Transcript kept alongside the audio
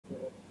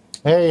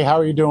Hey, how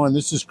are you doing?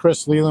 This is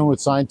Chris Leland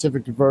with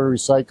Scientific Converter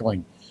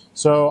Recycling.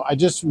 So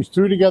we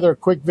threw together a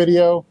quick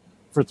video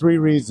for three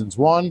reasons.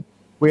 One,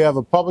 we have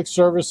a public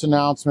service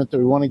announcement that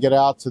we want to get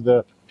out to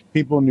the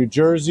people in New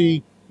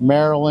Jersey,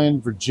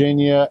 Maryland,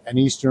 Virginia, and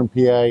Eastern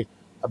PA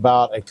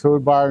about a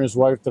code buyer and his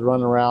wife that are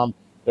running around.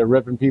 They're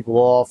ripping people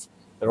off.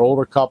 They're an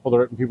older couple. They're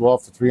ripping people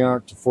off for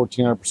 300 to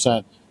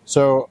 1,400%.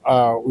 So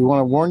we want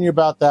to warn you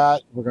about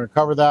that. We're going to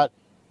cover that.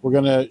 We're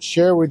going to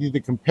share with you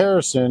the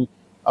comparison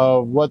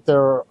of what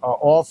their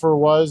offer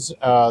was.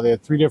 They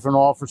had three different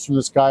offers from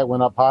this guy. It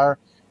went up higher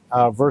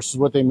versus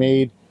what they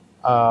made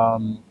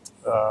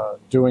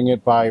doing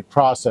it by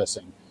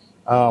processing.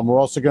 We're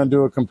also going to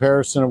do a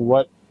comparison of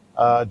what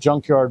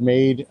Junkyard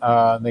made,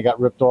 and they got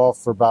ripped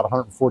off for about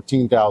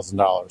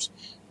 $114,000.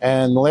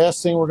 And the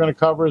last thing we're going to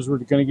cover is we're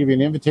going to give you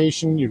an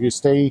invitation. If you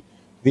stay to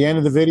the end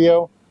of the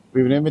video,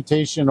 we have an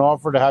invitation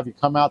offer to have you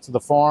come out to the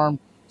farm,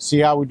 see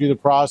how we do the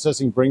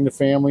processing, bring the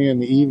family in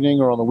the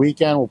evening or on the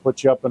weekend. We'll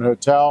put you up in a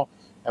hotel,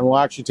 and we'll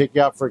actually take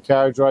you out for a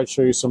carriage ride,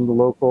 show you some of the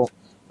local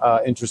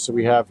interests that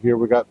we have here.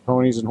 We got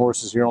ponies and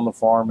horses here on the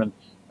farm, and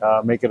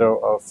make it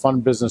a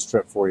fun business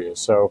trip for you.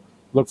 So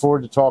look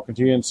forward to talking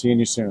to you and seeing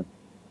you soon.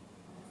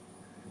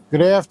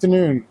 Good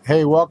afternoon.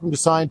 Hey, welcome to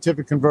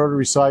Scientific Converter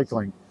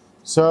Recycling.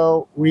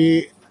 So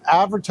we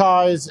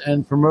advertise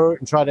and promote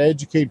and try to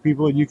educate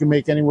people that you can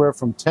make anywhere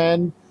from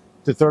 10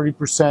 to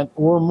 30%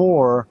 or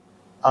more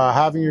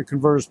having your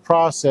converters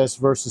processed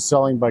versus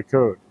selling by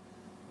code.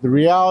 The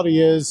reality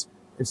is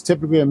it's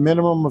typically a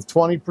minimum of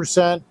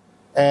 20%,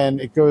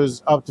 and it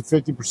goes up to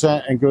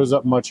 50% and goes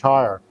up much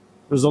higher.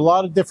 There's a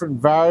lot of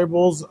different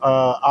variables.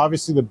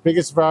 Obviously, the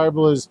biggest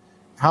variable is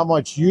how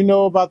much you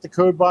know about the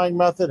code buying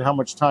method, how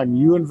much time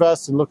you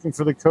invest in looking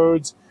for the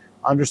codes,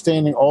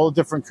 understanding all the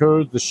different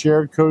codes, the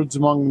shared codes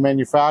among the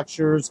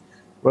manufacturers,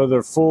 whether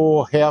they're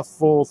full, half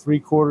full,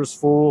 3/4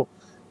 full.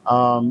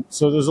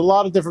 So there's a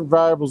lot of different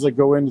variables that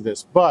go into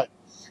this. But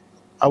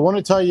I want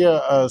to tell you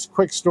a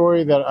quick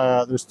story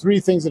that there's three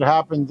things that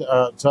happened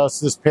to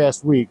us this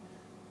past week.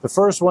 The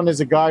first one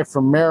is a guy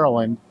from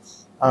Maryland.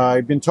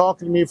 He'd been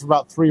talking to me for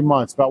about 3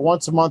 months. About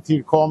once a month,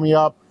 he'd call me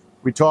up.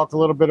 We talked a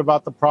little bit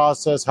about the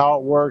process, how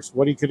it works,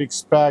 what he could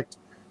expect.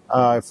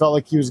 It felt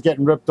like he was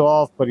getting ripped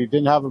off, but he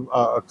didn't have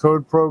a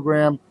code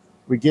program.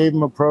 We gave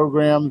him a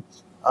program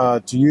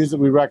to use that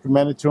we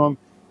recommended to him.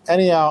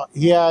 Anyhow,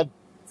 he had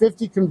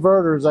 50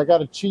 converters. I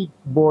got a cheat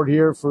board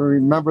here for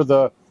remember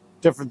the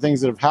different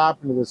things that have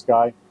happened to this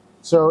guy.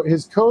 So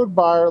his code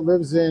buyer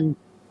lives in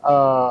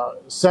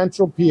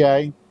Central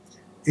PA.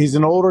 He's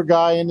an older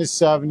guy in his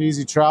 70s.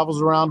 He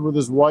travels around with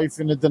his wife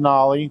in a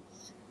Denali,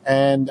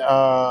 and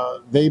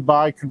they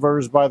buy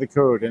converters by the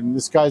code. And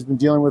this guy's been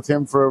dealing with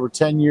him for over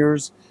 10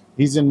 years.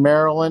 He's in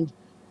Maryland.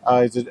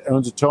 He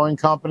owns a towing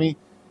company.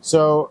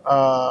 So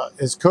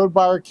his code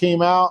buyer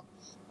came out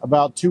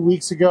about 2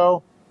 weeks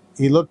ago.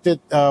 He looked at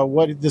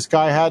what this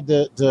guy had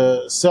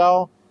to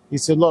sell. He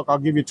said, look, I'll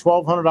give you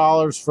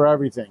 $1,200 for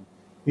everything.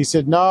 He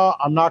said, no,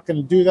 I'm not going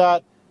to do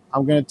that.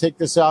 I'm going to take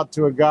this out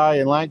to a guy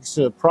in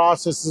Lancaster that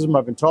processes them.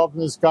 I've been talking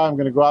to this guy. I'm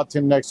going to go out to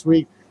him next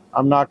week.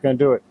 I'm not going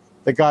to do it.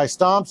 The guy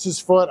stomps his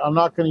foot. I'm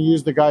not going to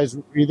use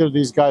either of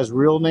these guys'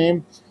 real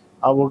name.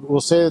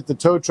 We'll say that the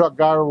tow truck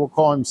guy, will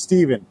call him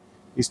Steven.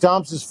 He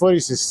stomps his foot. He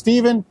says,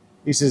 Steven,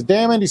 he says,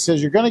 damn it. He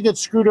says, you're going to get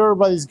screwed over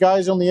by these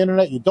guys on the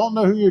internet. You don't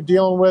know who you're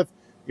dealing with.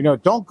 You know,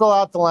 don't go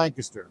out to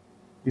Lancaster.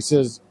 He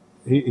says,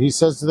 he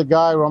says to the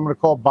guy, who I'm going to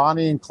call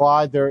Bonnie and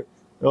Clyde, they're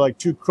like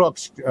two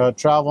crooks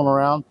traveling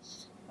around.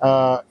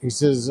 He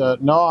says,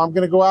 no, I'm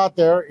going to go out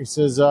there. He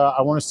says, I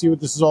want to see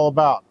what this is all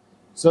about.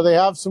 So they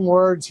have some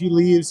words. He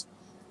leaves.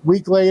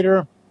 Week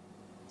later,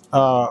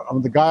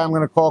 the guy I'm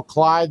going to call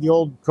Clyde, the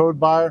old code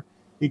buyer,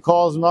 he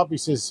calls him up. He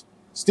says,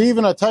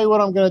 Steven, I tell you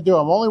what I'm going to do.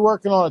 I'm only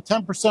working on a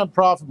 10%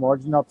 profit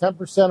margin. Now,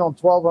 10% on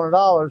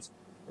 $1,200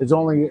 is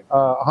only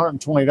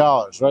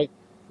 $120, right?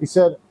 He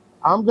said,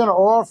 I'm going to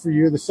offer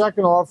you, the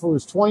second offer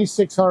was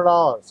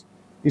 $2,600.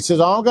 He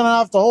says, I'm going to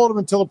have to hold him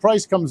until the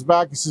price comes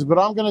back. He says, but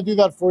I'm going to do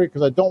that for you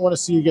because I don't want to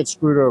see you get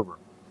screwed over.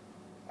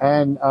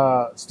 And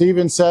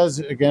Steven says,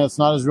 again, it's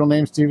not his real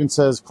name. Steven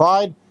says,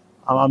 Clyde,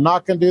 I'm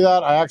not going to do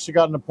that. I actually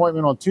got an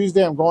appointment on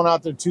Tuesday. I'm going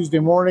out there Tuesday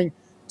morning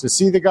to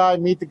see the guy,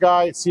 meet the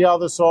guy, see how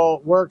this all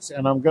works,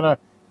 and I'm going to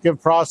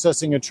give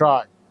processing a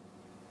try.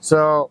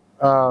 So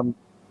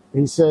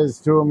he says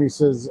to him, he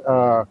says,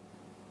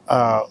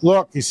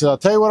 look, he says, I'll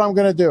tell you what I'm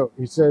going to do.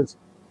 He says,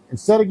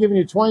 instead of giving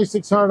you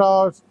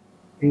 $2,600,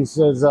 he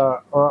says,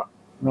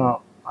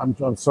 no,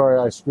 I'm sorry,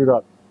 I screwed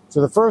up.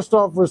 So the first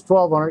offer was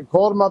 $1,200. He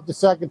called him up the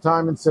second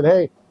time and said,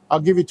 hey, I'll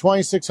give you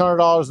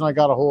 $2,600, and I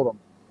got to hold him.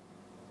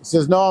 He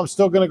says, no, I'm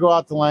still going to go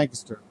out to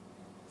Lancaster.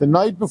 The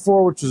night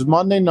before, which was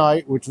Monday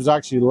night, which was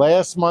actually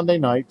last Monday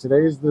night,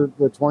 today is the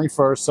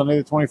 21st, Sunday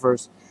the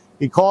 21st,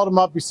 he called him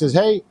up. He says,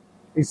 hey,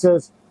 he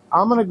says,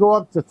 I'm going to go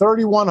up to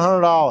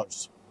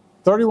 $3,100.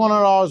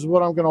 $3,100 is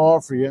what I'm going to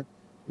offer you.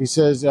 He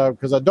says,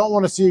 because I don't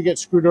want to see you get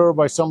screwed over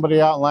by somebody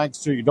out in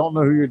Lancaster. You don't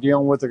know who you're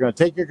dealing with. They're going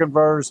to take your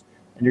converters,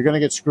 and you're going to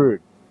get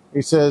screwed.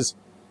 He says,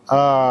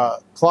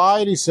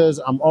 Clyde, he says,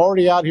 I'm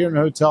already out here in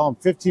the hotel. I'm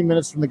 15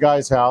 minutes from the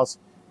guy's house.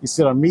 He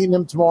said, I'm meeting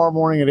him tomorrow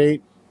morning at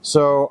 8.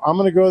 So I'm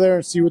going to go there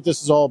and see what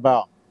this is all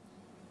about.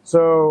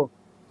 So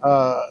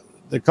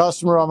the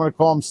customer, I'm going to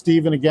call him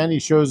Steven again. He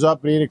shows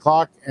up at 8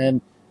 o'clock.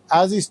 And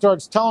as he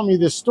starts telling me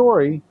this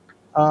story,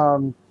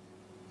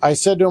 I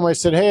said to him, I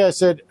said, hey, I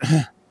said,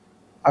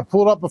 I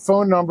pulled up a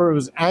phone number. It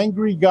was an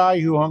angry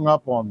guy who hung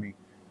up on me.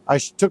 I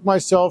took my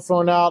cell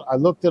phone out. I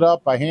looked it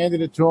up. I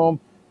handed it to him.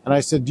 And I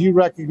said, do you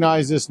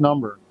recognize this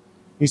number?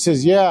 He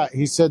says, yeah.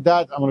 He said,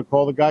 I'm going to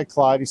call the guy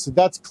Clyde. He said,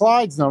 that's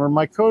Clyde's number,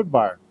 my code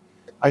buyer.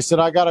 I said,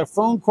 I got a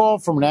phone call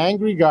from an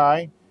angry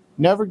guy,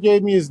 never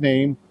gave me his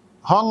name,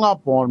 hung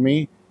up on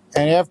me.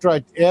 And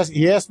after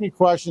he asked me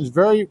questions,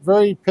 very,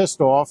 very pissed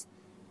off.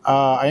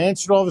 I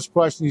answered all of his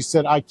questions. He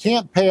said, I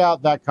can't pay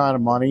out that kind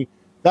of money.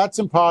 That's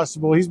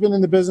impossible. He's been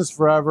in the business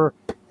forever.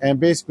 And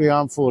basically,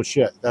 I'm full of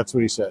shit. That's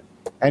what he said.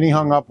 And he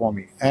hung up on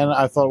me. And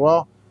I thought,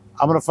 well,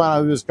 I'm going to find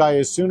out who this guy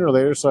is sooner or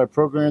later. So I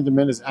programmed him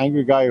in as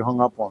angry guy who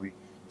hung up on me.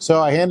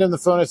 So I handed him the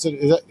phone. I said,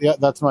 yeah,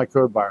 that's my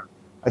code buyer.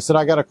 I said,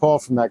 I got a call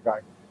from that guy.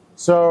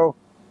 So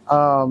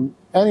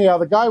anyhow,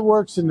 the guy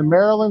works in the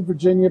Maryland,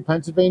 Virginia,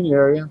 Pennsylvania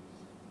area.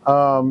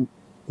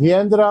 We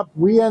ended up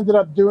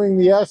doing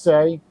the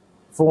essay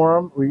for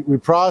him. We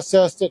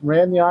processed it and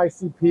ran the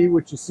ICP,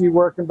 which you see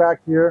working back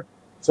here.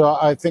 So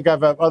I think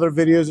I've had other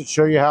videos that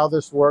show you how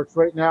this works.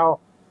 Right now,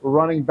 we're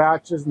running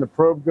batches, and the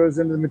probe goes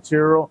into the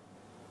material,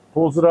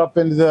 pulls it up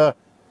into the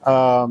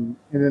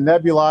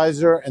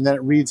nebulizer, and then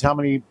it reads how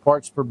many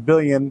parts per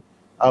billion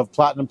of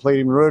platinum,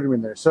 palladium, and rhodium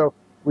in there. So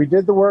we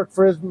did the work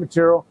for his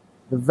material.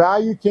 The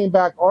value came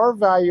back, our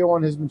value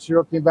on his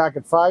material came back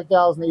at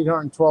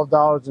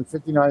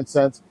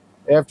 $5,812.59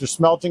 after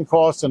smelting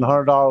costs and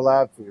 $100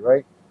 lab fee,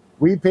 right?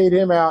 We paid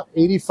him out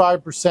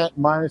 85%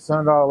 minus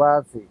 $100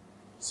 lab fee.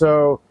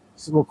 So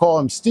we'll call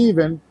him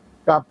Steven,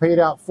 got paid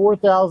out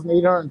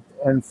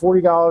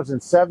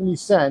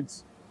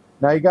 $4,840.70.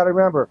 Now you got to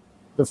remember,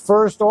 the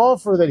first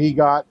offer that he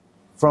got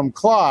from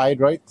Clyde,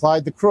 right,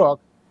 Clyde the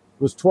crook,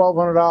 was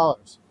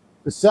 $1,200.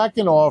 The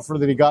second offer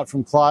that he got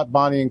from Clyde,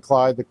 Bonnie and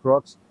Clyde the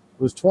crooks,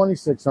 was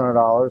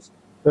 $2,600.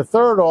 The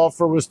third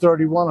offer was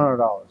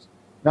 $3,100.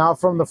 Now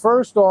from the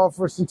first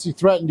offer, since he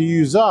threatened to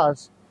use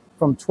us,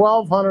 from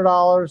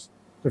 $1,200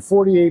 to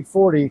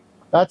 $4,840,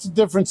 that's a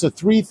difference of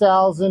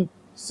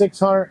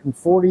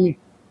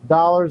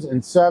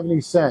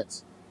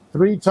 $3,640.70.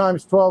 3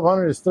 times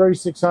 $1,200 is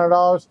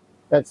 $3,600.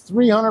 That's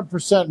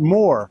 300%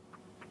 more.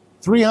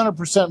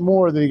 300%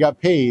 more that he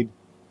got paid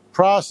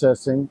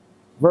processing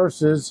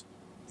versus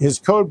his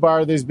code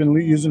buyer that he's been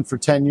using for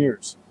 10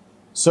 years.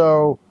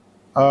 So,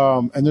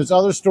 and there's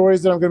other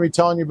stories that I'm going to be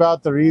telling you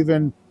about that are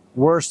even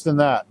worse than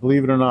that,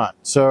 believe it or not.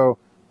 So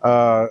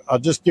I'll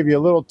just give you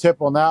a little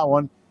tip on that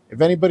one.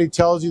 If anybody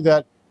tells you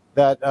that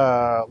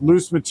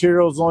loose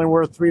material is only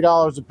worth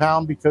 $3 a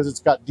pound because it's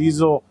got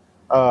diesel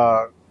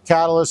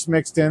catalyst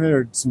mixed in it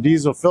or some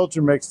diesel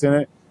filter mixed in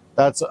it,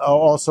 that's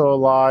also a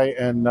lie,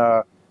 and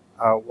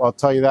I'll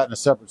tell you that in a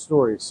separate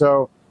story.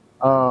 So,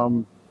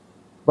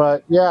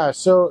 but yeah,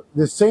 so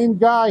the same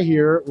guy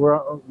here,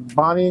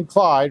 Bonnie and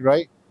Clyde,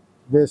 right?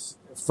 This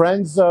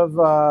friends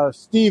of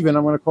Steven,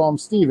 I'm going to call him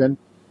Steven.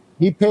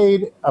 He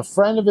paid a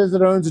friend of his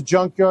that owns a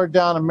junkyard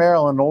down in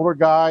Maryland, an older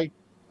guy,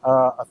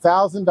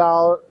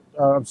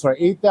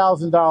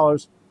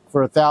 $8,000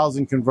 for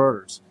 1,000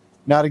 converters.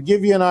 Now, to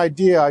give you an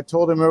idea, I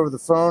told him over the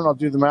phone, I'll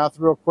do the math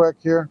real quick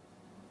here.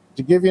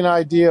 To give you an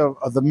idea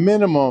of the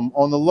minimum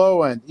on the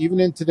low end,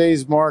 even in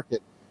today's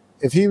market,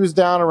 if he was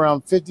down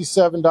around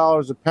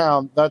 $57 a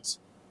pound, that's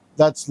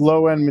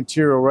low end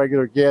material,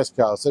 regular gas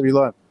cows. So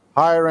low end.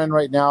 Higher end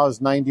right now is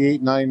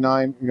 $98,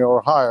 $99,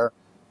 or higher,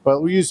 but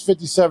we use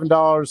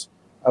 $57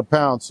 a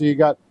pound. So you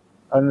got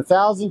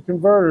 1,000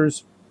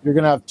 converters, you're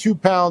going to have 2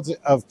 pounds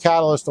of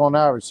catalyst on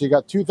average. So you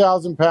got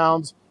 2,000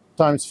 pounds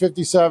times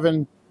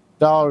 $57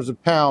 a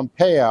pound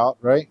payout,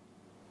 right?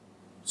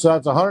 So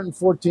that's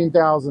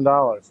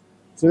 $114,000.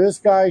 So this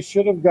guy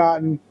should have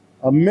gotten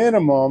a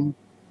minimum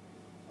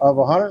of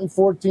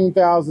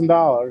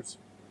 $114,000.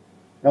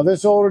 Now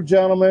this older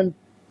gentleman,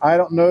 I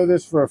don't know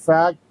this for a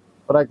fact,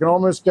 but I can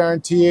almost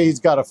guarantee you he's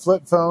got a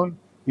flip phone.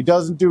 He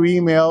doesn't do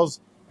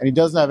emails, and he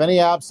doesn't have any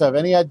apps to have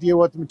any idea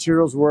what the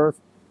material's worth.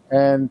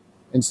 And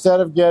instead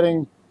of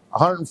getting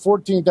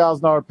 $114,000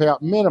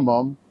 payout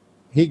minimum,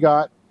 he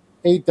got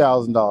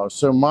 $8,000.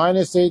 So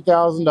minus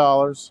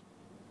 $8,000,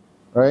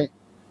 right?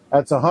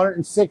 That's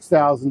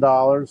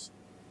 $106,000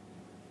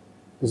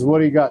 is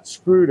what he got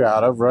screwed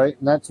out of, right?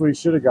 And that's what he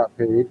should have got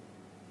paid.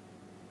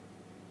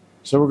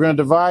 So we're going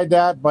to divide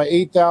that by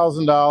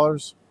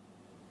 $8,000.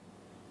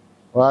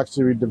 Well,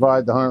 actually, we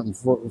divide the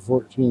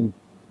 114.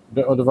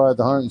 We'll divide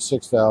the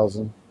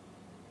 106,000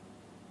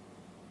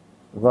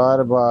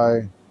 divided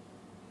by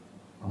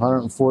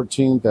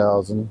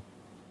 114,000.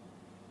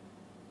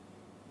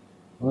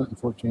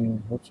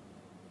 114. Whoops.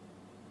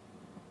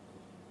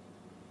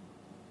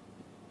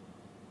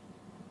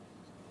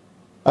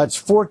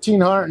 That's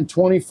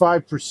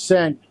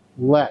 1,425%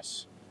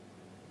 less.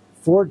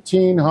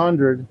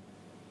 1,425%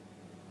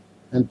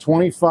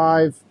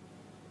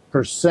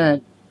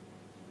 25%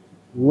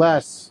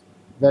 less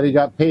that he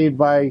got paid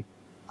by,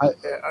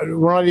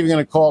 we're not even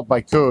going to call it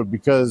by code,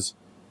 because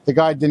the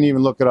guy didn't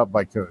even look it up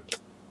by code.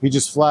 He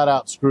just flat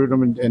out screwed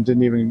him and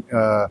didn't even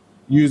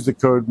use the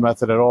code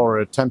method at all, or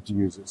attempt to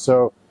use it.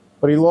 So,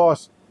 but he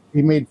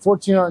made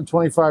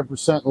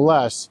 1,425%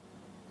 less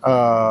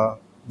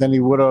than he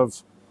would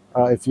have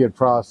if he had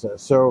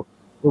processed. So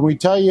when we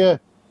tell you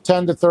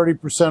 10 to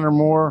 30% or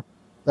more,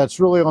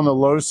 that's really on the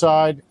low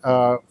side.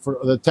 For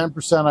the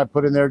 10% I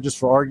put in there just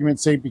for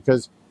argument's sake,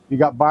 because you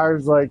got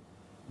buyers like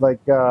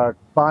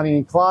Bonnie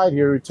and Clyde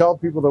here who tell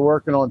people they're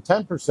working on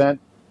 10%,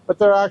 but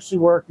they're actually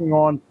working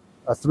on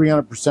a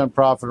 300%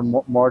 profit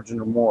or margin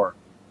or more.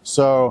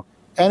 So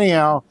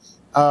anyhow,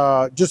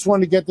 just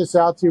wanted to get this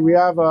out to you. We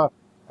have an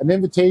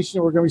invitation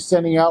that we're going to be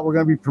sending out. We're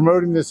going to be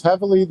promoting this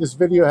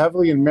video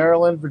heavily in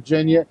Maryland,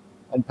 Virginia,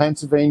 and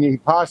Pennsylvania. He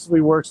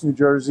possibly works in New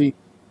Jersey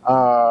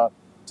to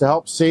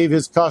help save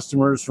his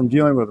customers from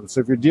dealing with them.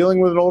 So if you're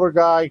dealing with an older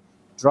guy,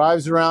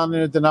 drives around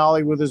in a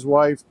Denali with his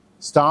wife,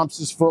 stomps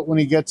his foot when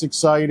he gets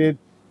excited,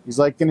 he's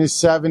like in his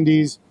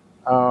 70s,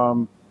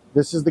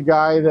 this is the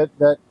guy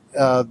that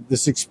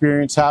this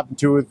experience happened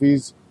to with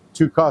these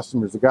two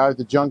customers, the guy with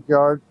the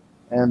junkyard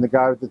and the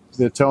guy with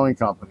the towing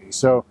company.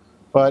 So,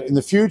 but in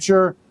the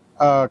future,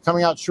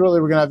 coming out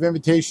shortly, we're going to have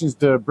invitations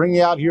to bring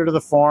you out here to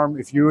the farm.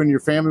 If you and your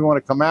family want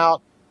to come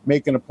out,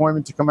 make an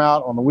appointment to come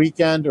out on the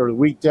weekend or the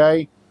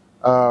weekday.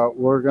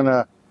 We're going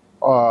to,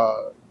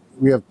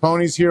 we have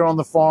ponies here on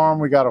the farm.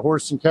 We got a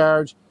horse and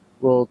carriage.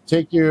 We'll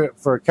take you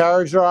for a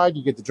carriage ride.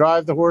 You get to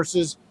drive the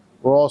horses.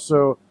 We'll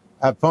also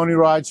have pony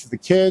rides for the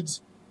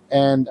kids.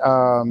 And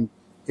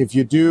if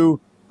you do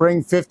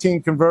bring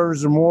 15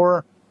 converters or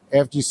more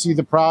after you see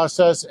the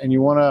process and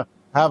you want to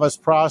have us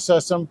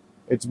process them,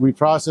 we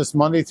process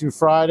Monday through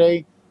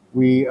Friday.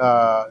 We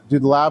do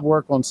the lab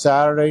work on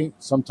Saturday,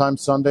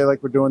 sometimes Sunday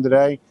like we're doing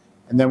today.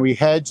 And then we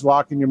hedge,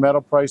 lock in your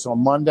metal price on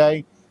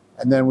Monday,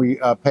 and then we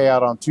pay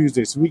out on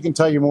Tuesday. So we can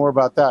tell you more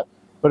about that.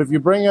 But if you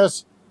bring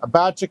us a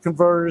batch of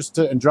converters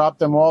and drop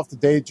them off the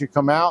day that you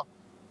come out,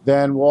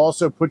 then we'll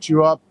also put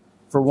you up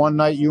for one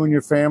night, you and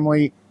your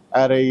family,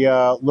 at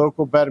a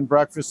local bed and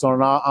breakfast on an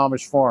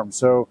Amish farm.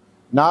 So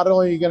not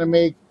only are you going to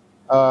make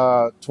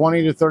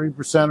 20 to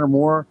 30% or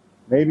more,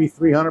 maybe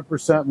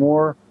 300%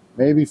 more,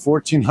 maybe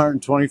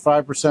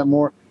 1,425%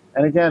 more.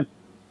 And again,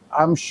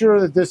 I'm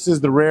sure that this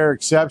is the rare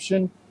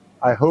exception.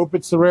 I hope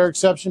it's the rare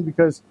exception,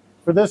 because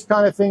for this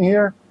kind of thing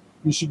here,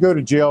 you should go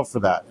to jail for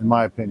that, in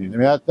my opinion. I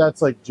mean,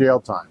 that's like jail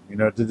time, you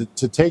know,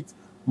 to take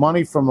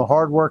money from a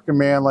hardworking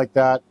man like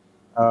that.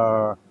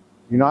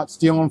 You're not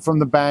stealing from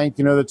the bank,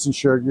 you know, that's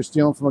insured. You're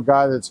stealing from a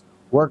guy that's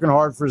working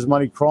hard for his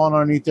money, crawling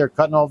underneath there,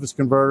 cutting off his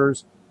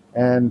converters.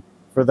 And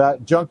for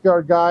that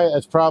junkyard guy,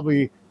 that's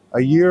probably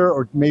a year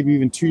or maybe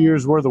even 2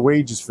 years worth of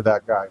wages for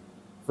that guy.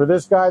 For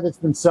this guy that's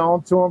been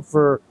selling to him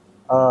for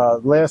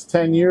the last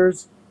 10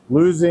 years,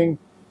 losing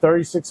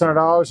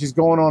 $3,600, he's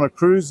going on a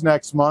cruise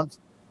next month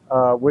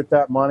with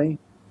that money.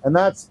 And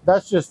that's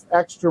just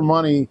extra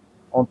money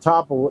on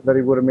top of what that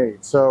he would have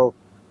made. So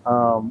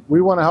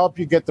we want to help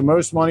you get the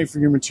most money for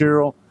your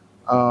material.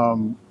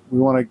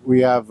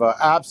 We have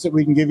apps that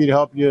we can give you to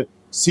help you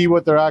see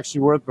what they're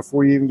actually worth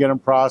before you even get them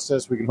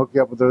processed. We can hook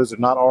you up with those. They're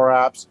not our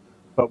apps,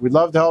 but we'd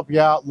love to help you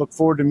out. Look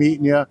forward to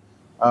meeting you.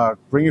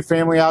 Bring your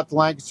family out to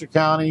Lancaster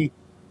County,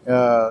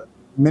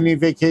 mini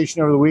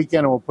vacation over the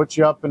weekend, and we'll put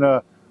you up in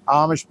a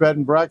Amish bed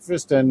and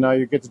breakfast, and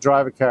you get to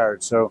drive a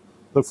carriage. So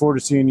look forward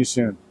to seeing you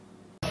soon.